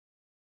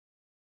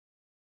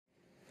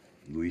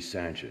Luis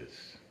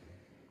Sanchez.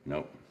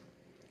 Nope.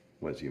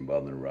 Was he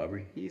involved in a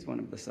robbery? He's one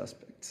of the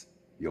suspects.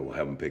 Yo, we'll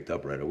have him picked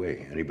up right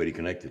away. Anybody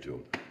connected to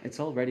him? It's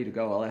all ready to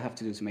go. All I have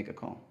to do is make a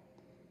call.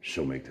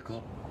 So make the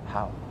call.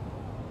 How?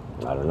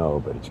 I don't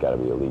know, but it's got to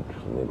be a leak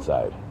from the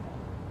inside.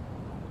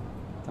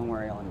 Don't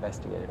worry, I'll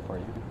investigate it for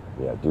you.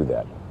 Yeah, do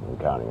that. I'm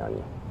counting on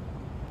you.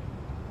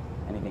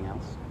 Anything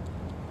else?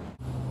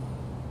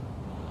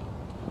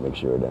 Make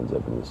sure it ends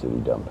up in the city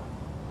dump.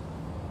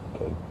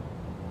 Okay?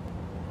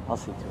 I'll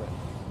see to it.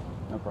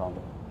 No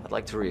problem. I'd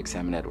like to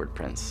re-examine Edward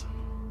Prince.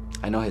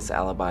 I know his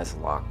alibi is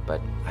locked,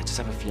 but I just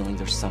have a feeling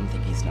there's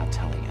something he's not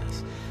telling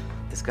us.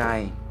 This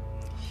guy,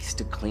 he's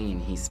too clean,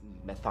 he's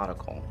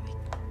methodical. He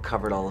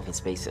covered all of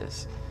his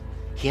bases.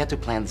 He had to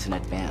plan this in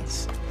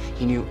advance.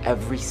 He knew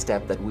every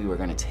step that we were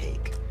gonna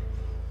take.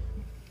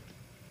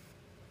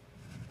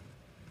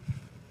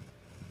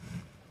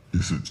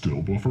 Is it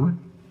still buffering?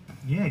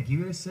 Yeah,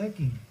 give it a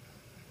second.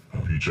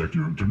 Have you checked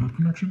your internet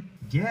connection?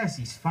 Yes,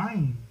 it's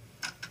fine.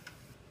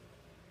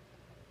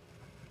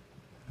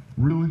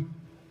 Really?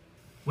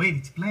 Wait,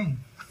 it's playing.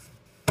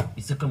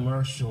 It's a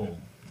commercial.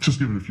 Just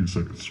give it a few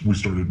seconds. We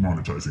started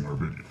monetizing our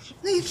videos.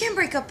 No, you can't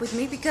break up with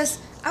me because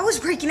I was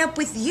breaking up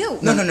with you.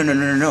 No.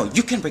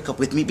 You can't break up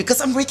with me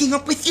because I'm breaking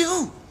up with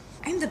you.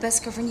 I'm the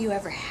best girlfriend you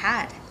ever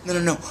had.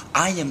 No.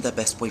 I am the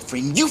best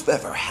boyfriend you've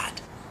ever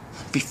had.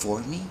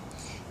 Before me,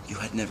 you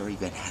had never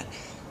even had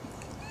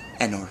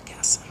an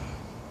orgasm.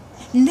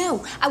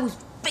 No, I was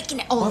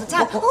faking it all the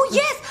time. Oh,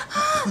 yes.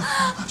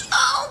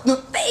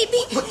 Oh,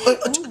 baby. Oh,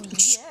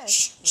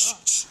 yes.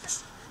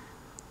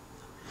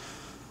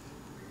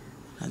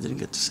 I didn't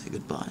get to say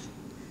goodbye.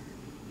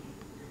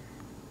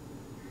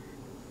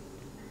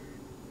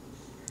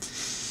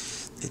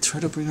 They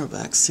tried to bring her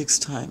back 6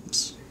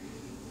 times.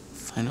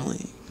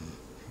 Finally,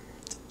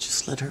 they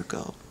just let her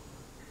go.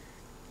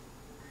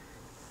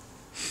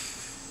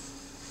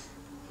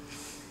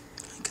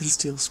 I can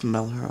still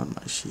smell her on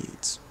my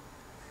sheets.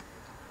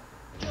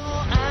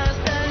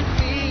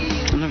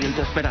 No,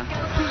 Viento, espera.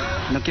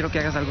 No quiero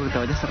que hagas algo que te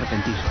vayas a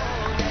arrepentir.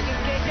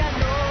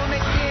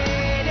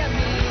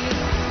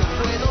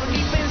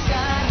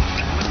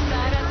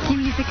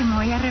 ¿Quién dice que me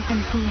voy a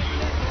arrepentir?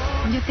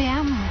 Yo te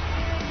amo.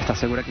 ¿Estás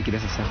segura que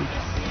quieres hacerlo?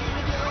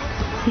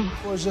 Sí.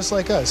 Well, it's just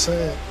like us.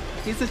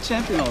 He's a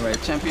champion, all right.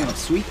 Champion of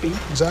sweeping.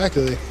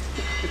 Exactly.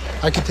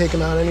 I could take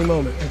him out any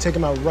moment. I take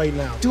him out right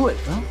now. Do it,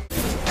 huh?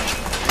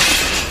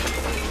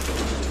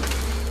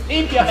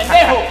 ¡Limpia,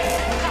 pendejo!